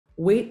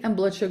Weight and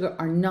blood sugar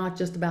are not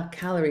just about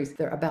calories,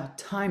 they're about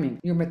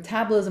timing. Your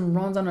metabolism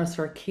runs on a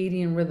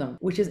circadian rhythm,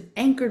 which is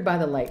anchored by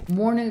the light.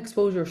 Morning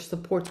exposure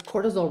supports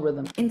cortisol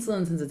rhythm,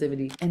 insulin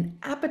sensitivity, and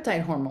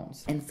appetite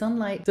hormones. And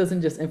sunlight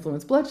doesn't just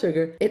influence blood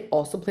sugar, it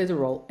also plays a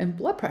role in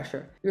blood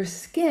pressure. Your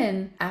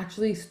skin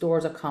actually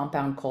stores a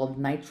compound called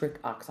nitric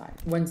oxide.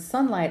 When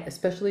sunlight,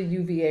 especially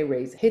UVA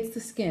rays, hits the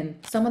skin,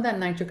 some of that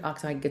nitric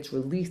oxide gets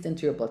released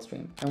into your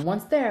bloodstream. And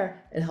once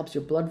there, it helps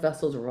your blood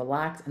vessels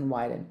relax and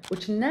widen,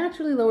 which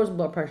naturally lowers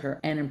blood pressure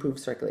and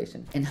improves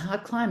circulation. In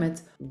hot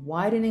climates,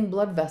 widening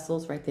blood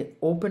vessels, right, they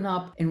open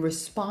up in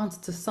response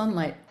to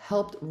sunlight,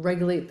 helped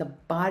regulate the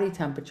body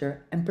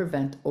temperature and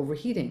prevent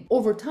overheating.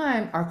 Over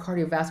time, our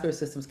cardiovascular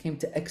systems came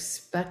to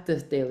expect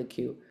this daily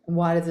cue.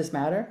 Why does this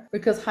matter?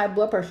 Because high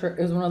blood pressure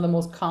is one of the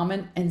most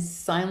common and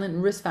silent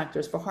risk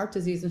factors for heart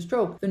disease and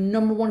stroke, the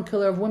 #1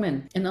 killer of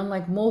women. And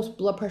unlike most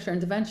blood pressure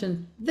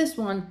interventions, this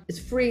one is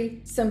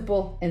free,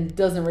 simple, and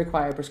doesn't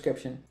require a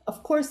prescription.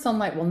 Of course,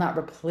 sunlight will not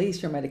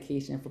replace your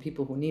medication for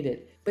people who need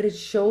it, but it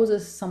shows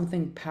us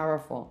something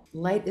powerful.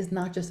 Light is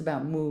not just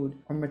about mood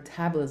or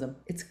metabolism,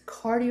 it's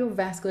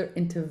cardiovascular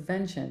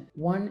intervention,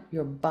 one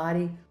your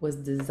body was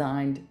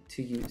designed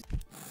to use.